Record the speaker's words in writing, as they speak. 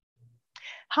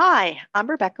Hi, I'm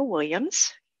Rebecca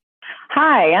Williams.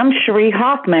 Hi, I'm Cherie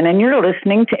Hoffman, and you're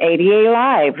listening to ADA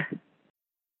Live.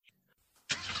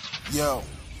 Yo.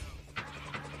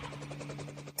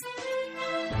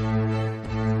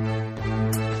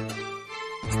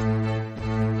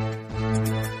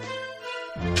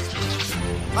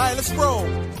 All right, let's roll.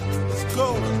 Let's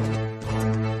go.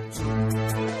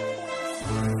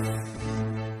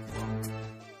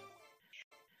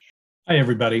 Hi,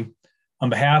 everybody. On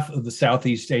behalf of the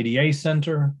Southeast ADA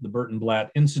Center, the Burton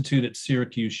Blatt Institute at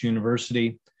Syracuse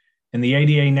University, and the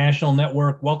ADA National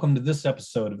Network, welcome to this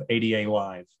episode of ADA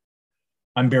Live.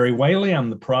 I'm Barry Whaley.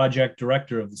 I'm the project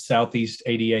director of the Southeast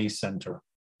ADA Center.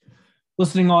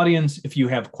 Listening audience, if you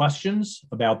have questions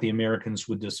about the Americans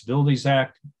with Disabilities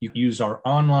Act, you can use our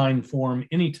online forum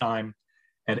anytime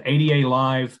at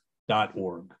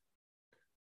adalive.org.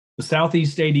 The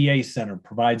Southeast ADA Center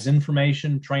provides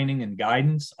information, training, and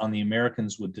guidance on the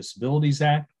Americans with Disabilities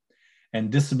Act and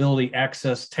disability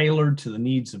access tailored to the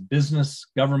needs of business,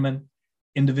 government,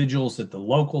 individuals at the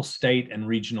local, state, and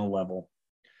regional level.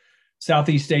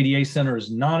 Southeast ADA Center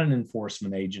is not an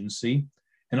enforcement agency,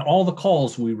 and all the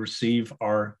calls we receive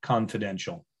are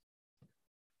confidential.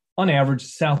 On average,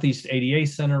 Southeast ADA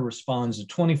Center responds to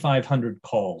 2,500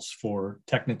 calls for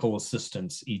technical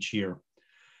assistance each year.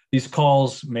 These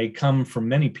calls may come from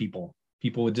many people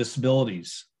with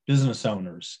disabilities, business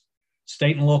owners,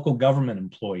 state and local government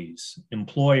employees,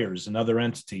 employers, and other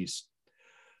entities.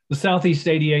 The Southeast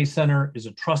ADA Center is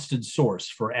a trusted source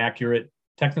for accurate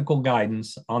technical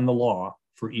guidance on the law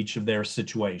for each of their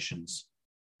situations.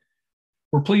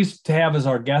 We're pleased to have as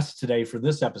our guest today for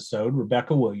this episode,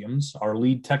 Rebecca Williams, our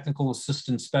lead technical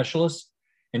assistance specialist,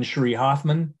 and Cherie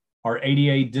Hoffman, our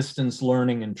ADA Distance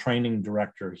Learning and Training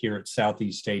Director here at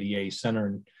Southeast ADA Center.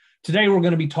 And today we're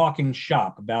going to be talking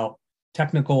shop about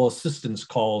technical assistance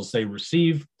calls they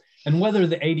receive and whether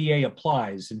the ADA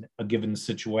applies in a given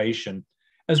situation,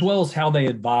 as well as how they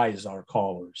advise our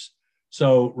callers.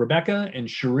 So Rebecca and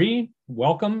Cherie,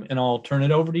 welcome, and I'll turn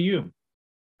it over to you.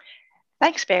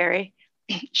 Thanks, Barry.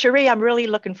 Cherie, I'm really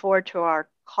looking forward to our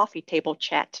coffee table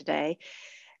chat today.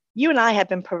 You and I have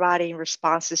been providing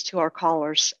responses to our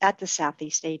callers at the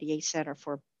Southeast ADA Center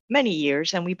for many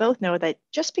years, and we both know that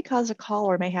just because a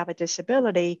caller may have a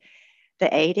disability,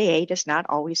 the ADA does not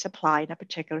always apply in a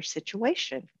particular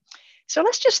situation. So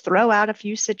let's just throw out a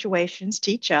few situations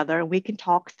to each other, and we can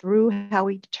talk through how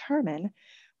we determine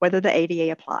whether the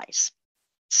ADA applies.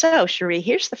 So, Cherie,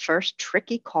 here's the first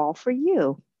tricky call for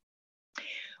you.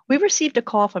 We received a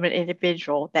call from an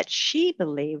individual that she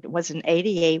believed was an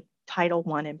ADA Title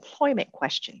I employment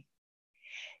question.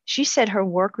 She said her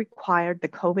work required the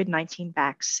COVID-19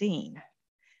 vaccine.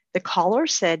 The caller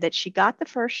said that she got the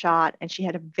first shot and she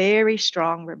had a very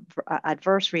strong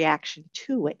adverse reaction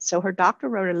to it. So her doctor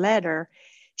wrote a letter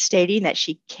stating that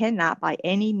she cannot by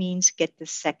any means get the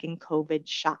second COVID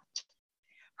shot.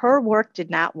 Her work did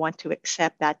not want to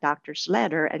accept that doctor's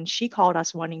letter, and she called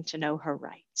us wanting to know her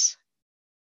rights.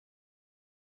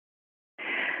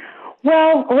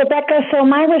 Well, Rebecca, so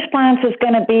my response is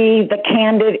going to be the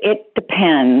candid, it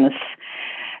depends.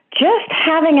 Just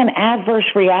having an adverse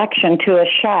reaction to a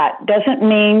shot doesn't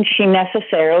mean she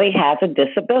necessarily has a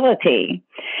disability.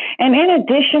 And in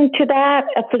addition to that,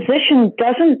 a physician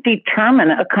doesn't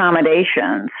determine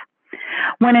accommodations.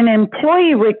 When an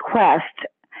employee requests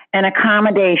an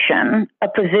accommodation, a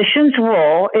physician's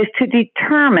role is to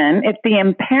determine if the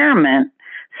impairment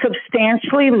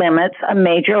substantially limits a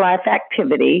major life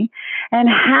activity and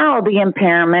how the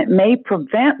impairment may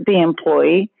prevent the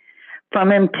employee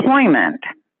from employment.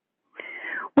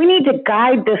 We need to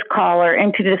guide this caller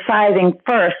into deciding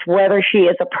first whether she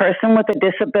is a person with a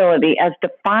disability as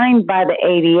defined by the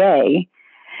ADA,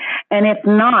 and if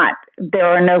not, there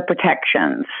are no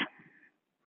protections.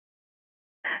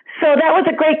 So that was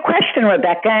a great question,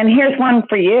 Rebecca, and here's one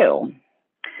for you.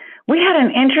 We had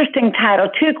an interesting Title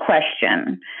II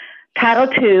question. Title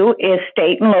II is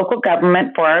state and local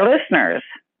government for our listeners.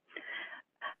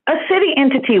 A city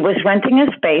entity was renting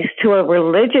a space to a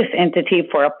religious entity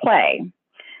for a play.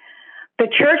 The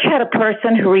church had a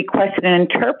person who requested an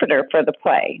interpreter for the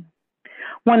play.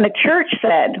 When the church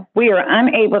said, "We are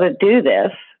unable to do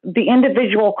this," the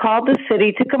individual called the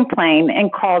city to complain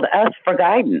and called us for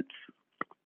guidance.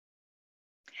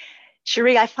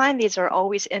 Cherie, I find these are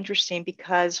always interesting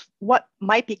because what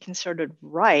might be considered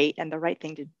right and the right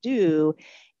thing to do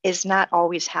is not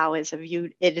always how it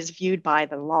is viewed by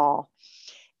the law.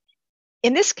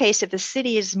 In this case, if the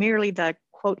city is merely the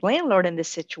quote landlord in this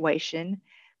situation,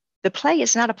 the play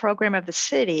is not a program of the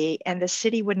city, and the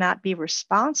city would not be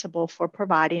responsible for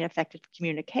providing effective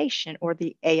communication or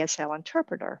the ASL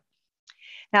interpreter.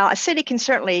 Now, a city can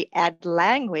certainly add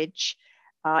language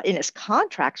in its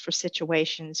contracts for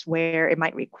situations where it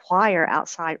might require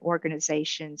outside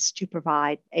organizations to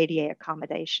provide ADA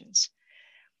accommodations.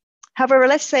 However,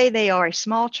 let's say they are a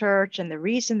small church and the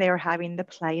reason they are having the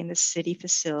play in the city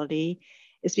facility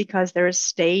is because there is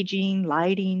staging,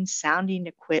 lighting, sounding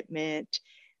equipment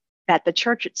that the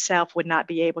church itself would not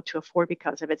be able to afford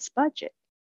because of its budget.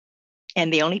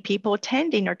 And the only people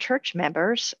attending are church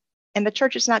members, and the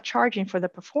church is not charging for the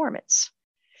performance.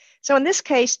 So in this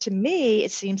case, to me,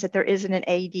 it seems that there isn't an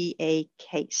ADA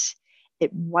case.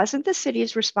 It wasn't the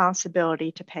city's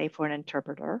responsibility to pay for an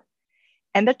interpreter,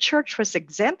 and the church was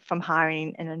exempt from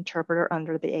hiring an interpreter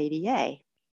under the ADA.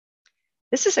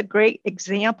 This is a great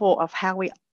example of how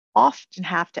we often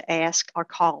have to ask our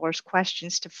callers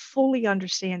questions to fully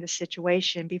understand the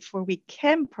situation before we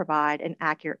can provide an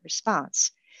accurate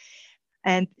response.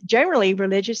 And generally,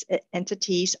 religious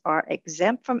entities are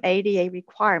exempt from ADA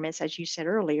requirements, as you said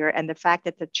earlier, and the fact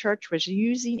that the church was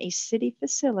using a city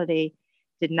facility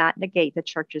did not negate the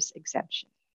church's exemption.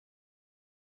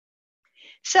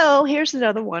 So here's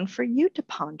another one for you to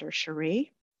ponder,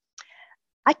 Cherie.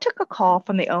 I took a call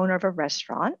from the owner of a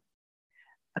restaurant.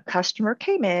 A customer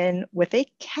came in with a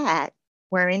cat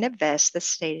wearing a vest that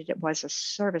stated it was a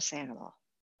service animal.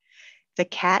 The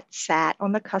cat sat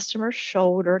on the customer's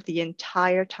shoulder the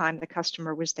entire time the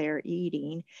customer was there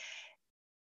eating.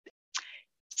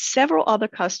 Several other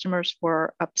customers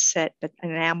were upset that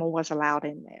an animal was allowed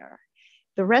in there.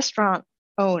 The restaurant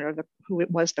owner, who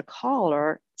was the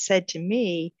caller, said to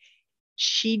me,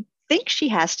 she thinks she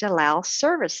has to allow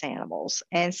service animals.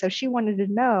 And so she wanted to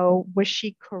know, was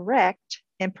she correct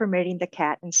in permitting the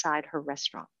cat inside her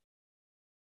restaurant?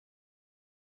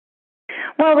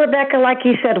 Well, Rebecca, like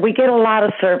you said, we get a lot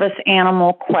of service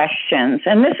animal questions,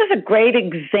 and this is a great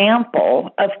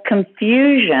example of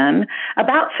confusion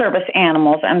about service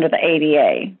animals under the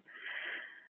ADA.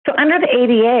 So under the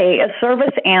ADA, a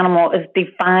service animal is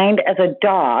defined as a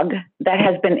dog that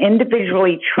has been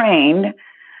individually trained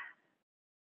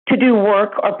to do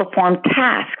work or perform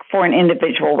tasks for an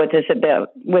individual with a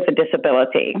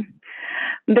disability.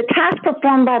 The task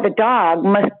performed by the dog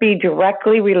must be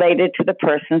directly related to the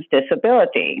person's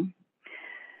disability.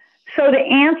 So to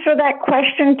answer that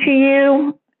question to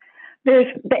you, the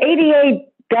ADA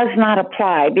does not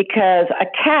apply because a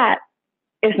cat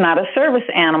is not a service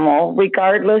animal,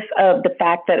 regardless of the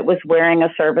fact that it was wearing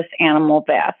a service animal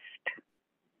vest.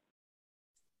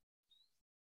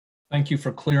 Thank you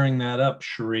for clearing that up,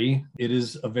 Cherie. It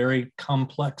is a very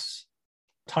complex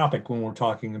topic when we're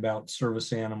talking about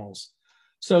service animals.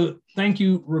 So thank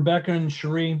you, Rebecca and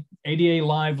Cherie. ADA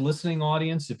Live listening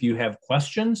audience, if you have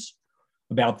questions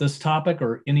about this topic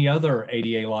or any other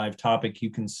ADA Live topic, you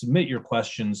can submit your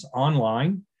questions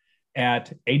online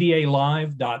at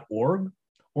adalive.org,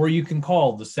 or you can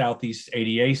call the Southeast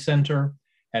ADA Center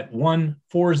at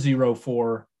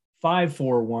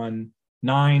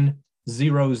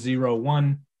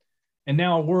 1-404-541-9001. And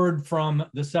now a word from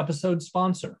this episode's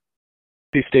sponsor.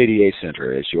 Southeast ADA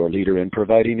Center is your leader in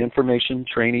providing information,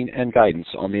 training, and guidance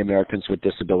on the Americans with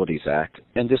Disabilities Act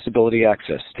and disability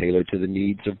access tailored to the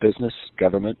needs of business,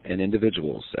 government, and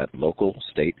individuals at local,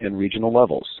 state, and regional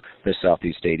levels. The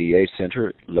Southeast ADA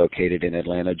Center, located in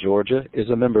Atlanta, Georgia, is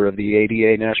a member of the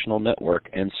ADA National Network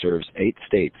and serves 8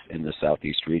 states in the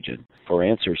Southeast region. For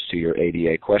answers to your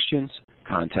ADA questions,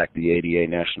 contact the ADA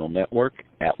National Network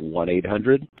at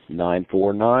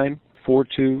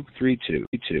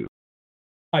 1-800-949-4232.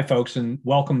 Hi, folks, and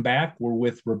welcome back. We're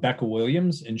with Rebecca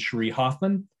Williams and Cherie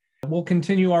Hoffman. We'll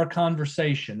continue our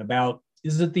conversation about,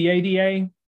 is it the ADA?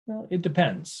 Well, it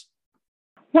depends.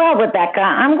 Well, Rebecca,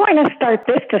 I'm going to start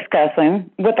this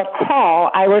discussion with a call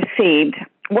I received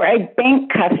where a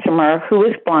bank customer who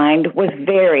is blind was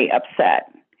very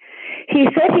upset. He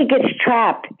said he gets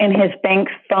trapped in his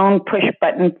bank's phone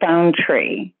push-button phone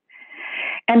tree.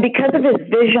 And because of his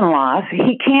vision loss,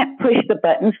 he can't push the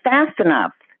buttons fast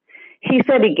enough. He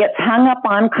said he gets hung up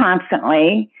on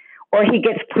constantly, or he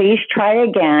gets, please try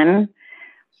again.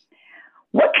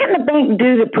 What can the bank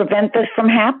do to prevent this from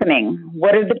happening?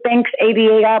 What are the bank's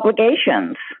ADA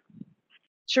obligations?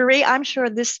 Cherie, I'm sure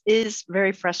this is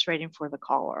very frustrating for the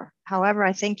caller. However,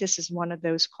 I think this is one of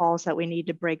those calls that we need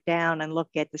to break down and look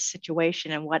at the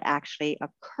situation and what actually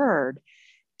occurred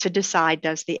to decide,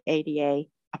 does the ADA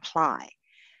apply?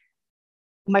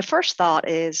 My first thought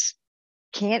is,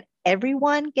 can't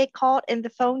everyone get caught in the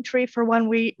phone tree for one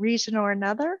reason or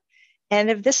another? And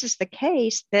if this is the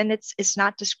case, then it's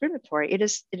not discriminatory. It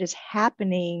is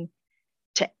happening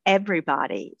to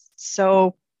everybody.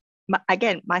 So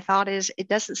again, my thought is it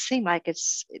doesn't seem like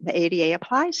it's the ADA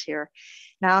applies here.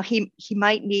 Now he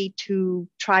might need to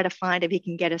try to find if he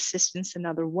can get assistance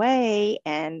another way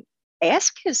and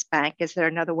ask his bank, is there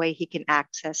another way he can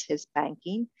access his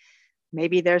banking?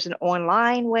 Maybe there's an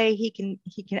online way he can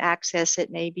access it.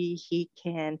 Maybe he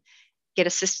can get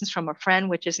assistance from a friend,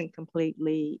 which isn't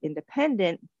completely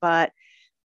independent. But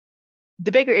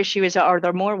the bigger issue is, are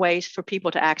there more ways for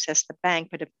people to access the bank?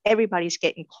 But if everybody's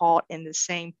getting caught in the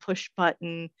same push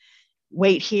button,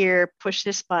 wait here, push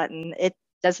this button, it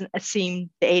doesn't seem,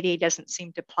 the ADA doesn't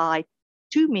seem to apply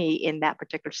to me in that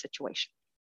particular situation.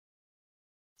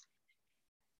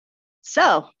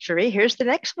 So, Cherie, here's the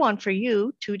next one for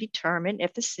you to determine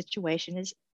if the situation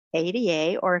is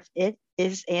ADA or if it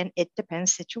is an it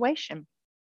depends situation.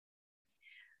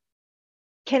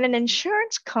 Can an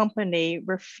insurance company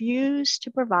refuse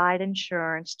to provide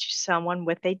insurance to someone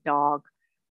with a dog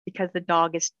because the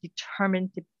dog is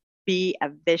determined to be a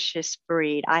vicious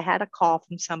breed? I had a call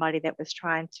from somebody that was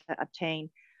trying to obtain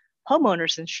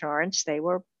homeowners insurance. They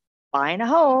were buying a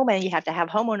home and you have to have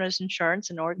homeowners insurance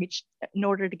in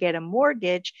order to get a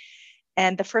mortgage.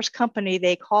 And the first company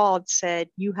they called said,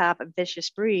 you have a vicious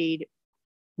breed.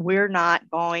 We're not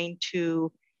going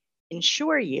to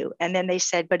insure you. And then they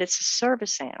said, but it's a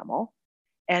service animal.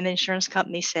 And the insurance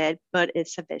company said, but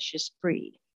it's a vicious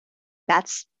breed. That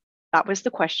was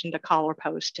the question the caller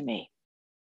posed to me.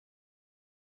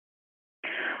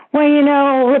 Well, you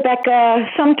know, Rebecca,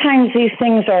 sometimes these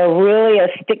things are really a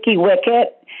sticky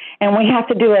wicket, and we have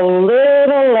to do a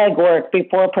little legwork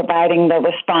before providing the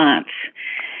response.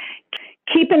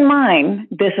 Keep in mind,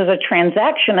 this is a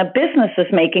transaction a business is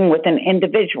making with an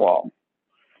individual.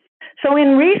 So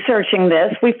in researching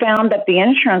this, we found that the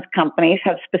insurance companies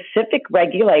have specific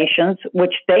regulations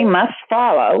which they must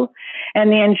follow,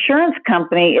 and the insurance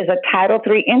company is a Title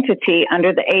III entity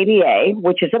under the ADA,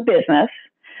 which is a business.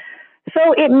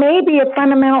 So it may be a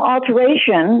fundamental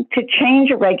alteration to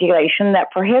change a regulation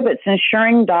that prohibits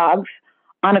insuring dogs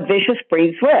on a vicious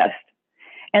breeds list.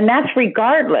 And that's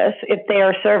regardless if they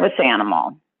are a service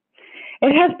animal.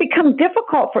 It has become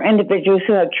difficult for individuals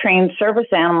who have trained service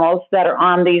animals that are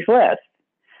on these lists.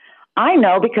 I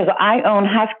know because I own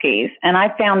Huskies, and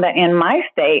I found that in my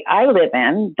state I live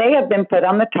in, they have been put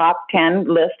on the top 10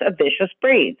 list of vicious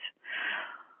breeds.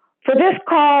 For this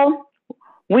call,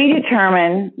 we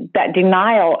determined that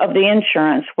denial of the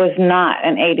insurance was not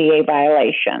an ADA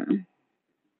violation.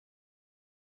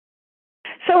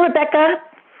 So, Rebecca,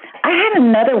 I had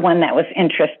another one that was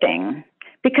interesting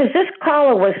because this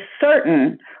caller was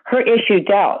certain her issue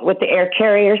dealt with the Air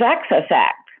Carriers Access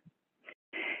Act.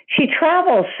 She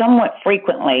travels somewhat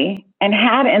frequently and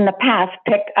had in the past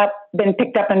been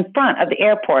picked up in front of the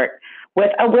airport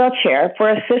with a wheelchair for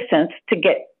assistance to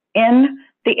get in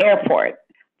the airport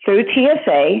through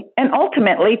TSA and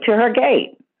ultimately to her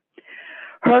gate.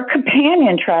 Her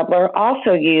companion traveler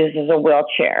also uses a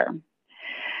wheelchair.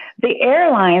 The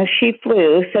airline she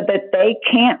flew said that they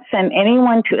can't send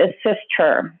anyone to assist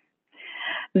her.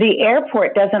 The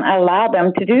airport doesn't allow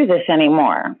them to do this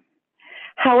anymore.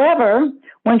 However,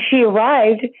 when she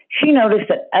arrived, she noticed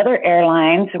that other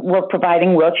airlines were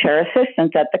providing wheelchair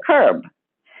assistance at the curb.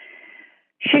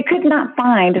 She could not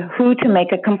find who to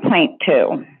make a complaint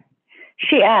to.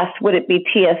 She asked, would it be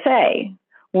TSA?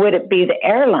 Would it be the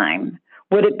airline?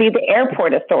 Would it be the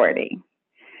airport authority?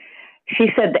 She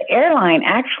said the airline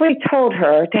actually told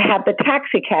her to have the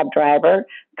taxi cab driver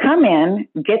come in,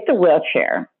 get the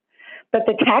wheelchair. But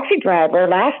the taxi driver,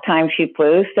 last time she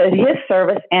flew, said his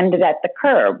service ended at the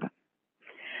curb.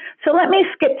 So let me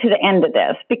skip to the end of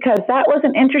this because that was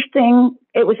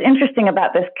interesting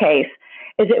about this case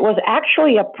is it was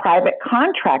actually a private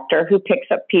contractor who picks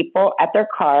up people at their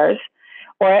cars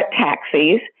or at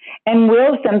taxis and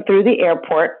wheels them through the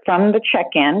airport from the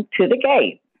check-in to the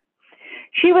gate.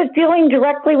 She was dealing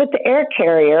directly with the air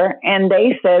carrier and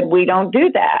they said, we don't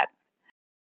do that.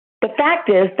 The fact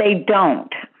is they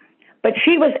don't. But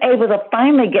she was able to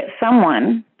finally get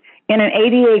someone in an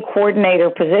ADA coordinator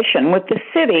position with the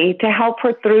city to help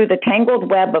her through the tangled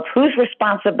web of whose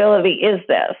responsibility is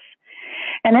this.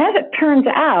 And as it turns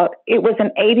out, it was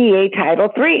an ADA Title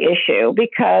III issue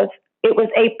because it was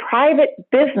a private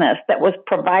business that was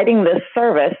providing this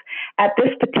service at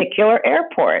this particular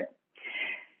airport.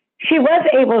 She was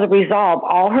able to resolve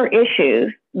all her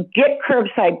issues, get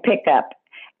curbside pickup,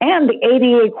 and the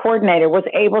ADA coordinator was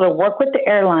able to work with the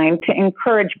airline to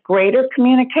encourage greater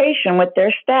communication with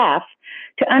their staff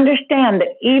to understand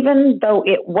that even though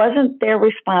it wasn't their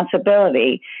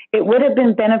responsibility, it would have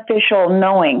been beneficial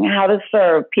knowing how to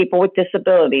serve people with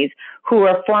disabilities who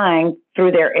are flying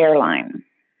through their airline.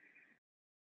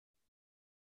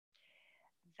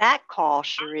 That call,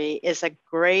 Cherie, is a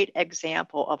great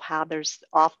example of how there's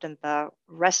often the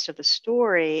rest of the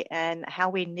story and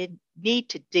how we need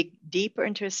to dig deeper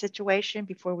into a situation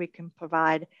before we can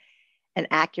provide an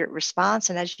accurate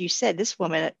response. And as you said, this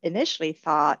woman initially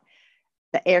thought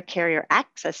the Air Carrier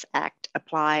Access Act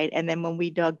applied. And then when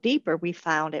we dug deeper, we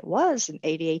found it was an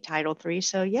ADA Title III.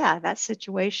 So yeah, that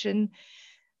situation,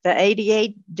 the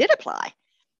ADA did apply.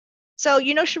 So,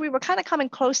 we were kind of coming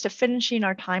close to finishing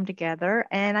our time together.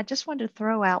 And I just wanted to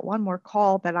throw out one more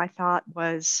call that I thought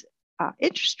was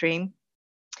interesting.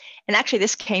 And actually,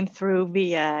 this came through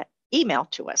via email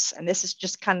to us. And this is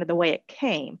just kind of the way it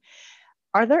came.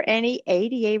 Are there any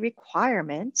ADA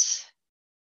requirements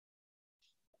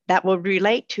that will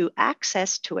relate to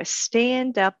access to a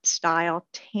stand-up style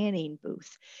tanning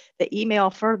booth? The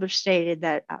email further stated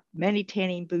that many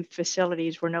tanning booth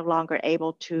facilities were no longer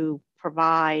able to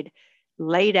provide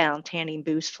lay-down tanning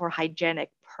booths for hygienic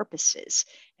purposes.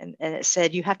 And it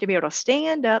said you have to be able to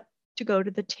stand up to go to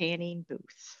the tanning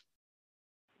booth.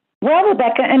 Well,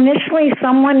 Rebecca, initially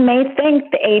someone may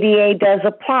think the ADA does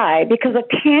apply because a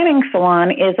tanning salon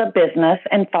is a business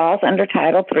and falls under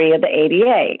Title III of the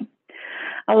ADA.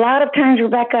 A lot of times,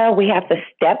 Rebecca, we have to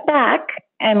step back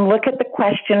and look at the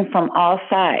question from all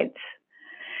sides.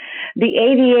 The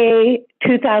ADA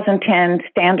 2010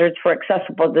 standards for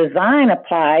accessible design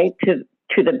apply to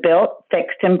the built,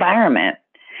 fixed environment.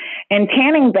 And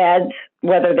tanning beds,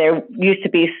 whether they used to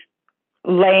be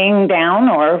laying down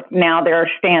or now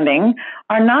they're standing,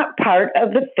 are not part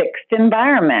of the fixed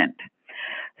environment.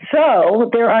 So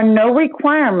there are no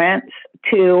requirements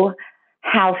to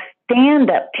how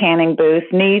stand-up tanning booths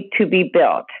need to be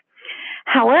built.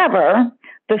 However,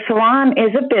 the salon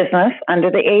is a business under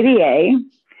the ADA.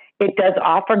 It does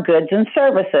offer goods and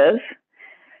services,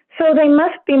 so they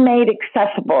must be made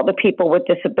accessible to people with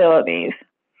disabilities.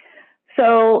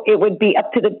 So it would be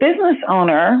up to the business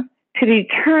owner to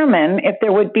determine if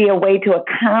there would be a way to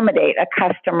accommodate a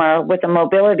customer with a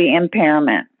mobility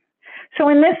impairment. So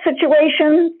in this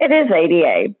situation, it is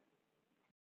ADA.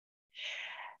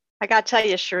 I got to tell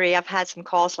you, Cherie, I've had some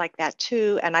calls like that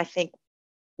too, and I think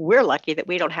we're lucky that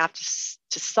we don't have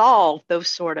to solve those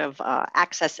sort of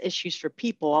access issues for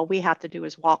people. All we have to do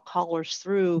is walk callers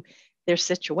through their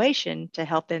situation to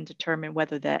help them determine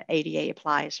whether the ADA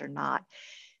applies or not.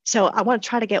 So I want to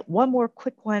try to get one more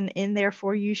quick one in there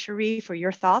for you, Cherie, for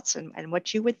your thoughts and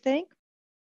what you would think.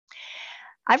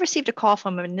 I received a call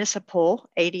from a municipal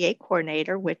ADA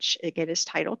coordinator, which again is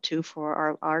Title II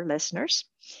for our listeners.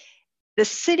 The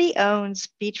city owns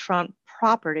beachfront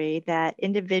property that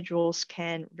individuals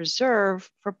can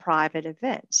reserve for private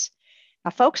events.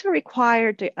 Now, folks are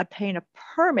required to obtain a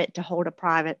permit to hold a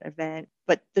private event,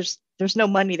 but there's no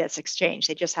money that's exchanged.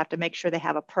 They just have to make sure they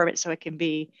have a permit so it can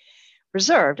be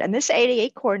reserved. And this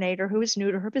ADA coordinator, who is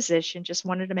new to her position, just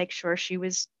wanted to make sure she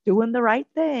was doing the right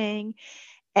thing.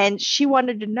 And she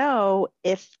wanted to know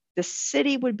if the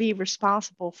city would be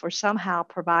responsible for somehow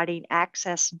providing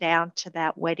access down to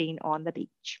that wedding on the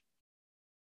beach.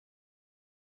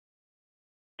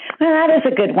 Well, that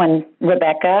is a good one,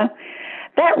 Rebecca.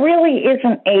 That really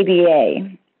isn't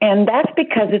ADA, and that's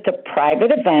because it's a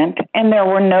private event and there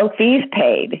were no fees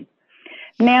paid.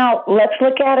 Now, let's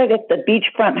look at it if the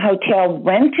beachfront hotel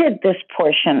rented this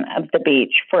portion of the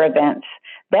beach for events.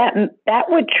 That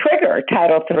would trigger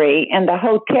Title III, and the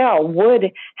hotel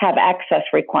would have access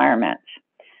requirements.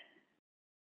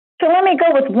 So let me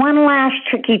go with one last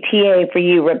tricky TA for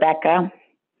you, Rebecca.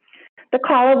 The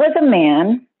caller was a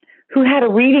man who had a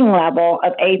reading level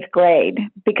of 8th grade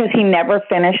because he never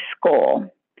finished school.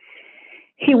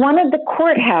 He wanted the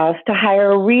courthouse to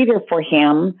hire a reader for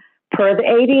him per the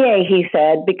ADA, he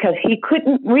said, because he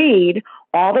couldn't read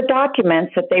all the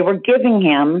documents that they were giving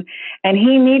him, and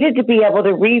he needed to be able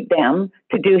to read them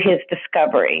to do his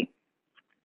discovery.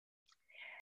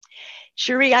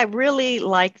 Cherie, I really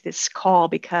like this call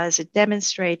because it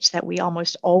demonstrates that we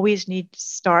almost always need to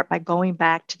start by going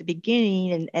back to the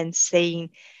beginning and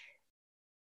saying,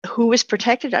 who is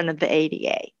protected under the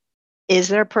ADA? Is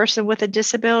there a person with a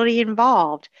disability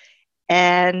involved?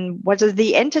 And what is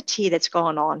the entity that's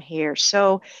going on here?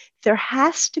 So there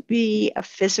has to be a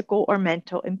physical or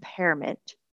mental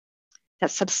impairment that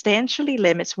substantially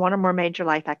limits one or more major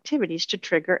life activities to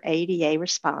trigger ADA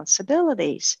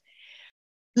responsibilities.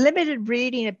 Limited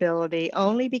reading ability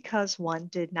only because one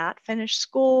did not finish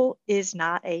school is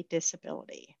not a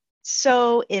disability.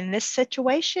 So in this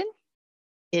situation,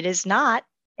 it is not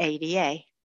ADA.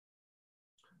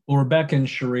 Well, Rebecca and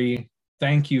Cherie,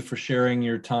 thank you for sharing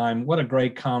your time. What a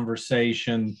great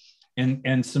conversation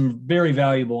and some very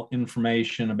valuable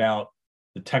information about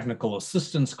the technical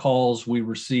assistance calls we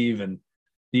receive and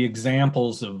the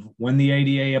examples of when the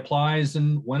ADA applies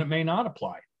and when it may not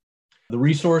apply. The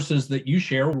resources that you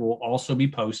share will also be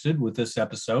posted with this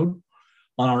episode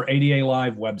on our ADA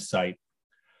Live website.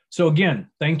 So again,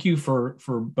 thank you for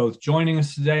both joining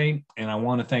us today, and I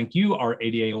want to thank you, our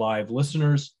ADA Live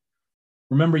listeners.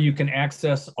 Remember, you can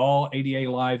access all ADA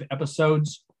Live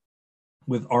episodes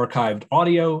with archived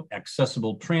audio,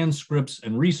 accessible transcripts,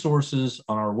 and resources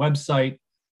on our website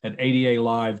at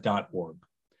adalive.org.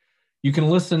 You can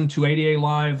listen to ADA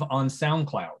Live on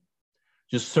SoundCloud.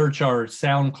 Just search our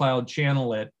SoundCloud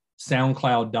channel at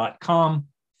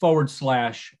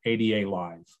soundcloud.com/ADA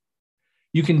Live.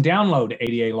 You can download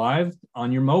ADA Live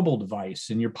on your mobile device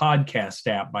in your podcast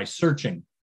app by searching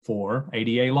for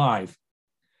ADA Live.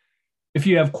 If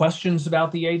you have questions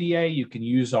about the ADA, you can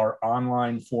use our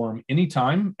online form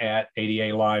anytime at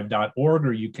adalive.org,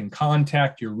 or you can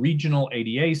contact your regional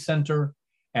ADA center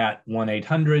at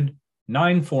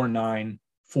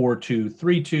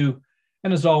 1-800-949-4232.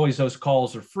 And as always, those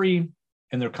calls are free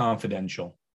and they're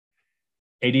confidential.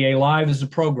 ADA Live is a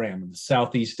program of the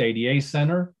Southeast ADA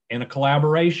Center in a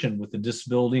collaboration with the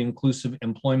Disability Inclusive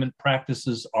Employment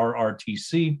Practices,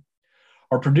 RRTC.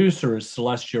 Our producer is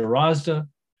Celestia Razda,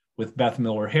 with Beth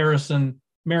Miller Harrison,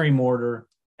 Mary Mortar,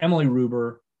 Emily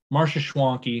Ruber, Marcia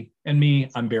Schwanke, and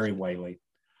me, I'm Barry Whaley.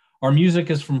 Our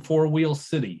music is from Four Wheel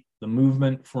City, the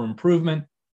movement for improvement.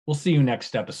 We'll see you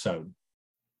next episode.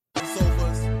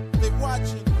 They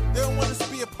watching. They don't want us to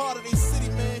be a part of their city,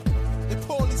 man. They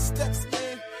pull all these steps,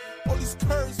 man. All these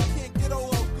curves you can't get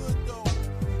over good, though.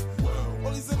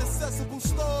 All these inaccessible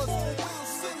stores, man.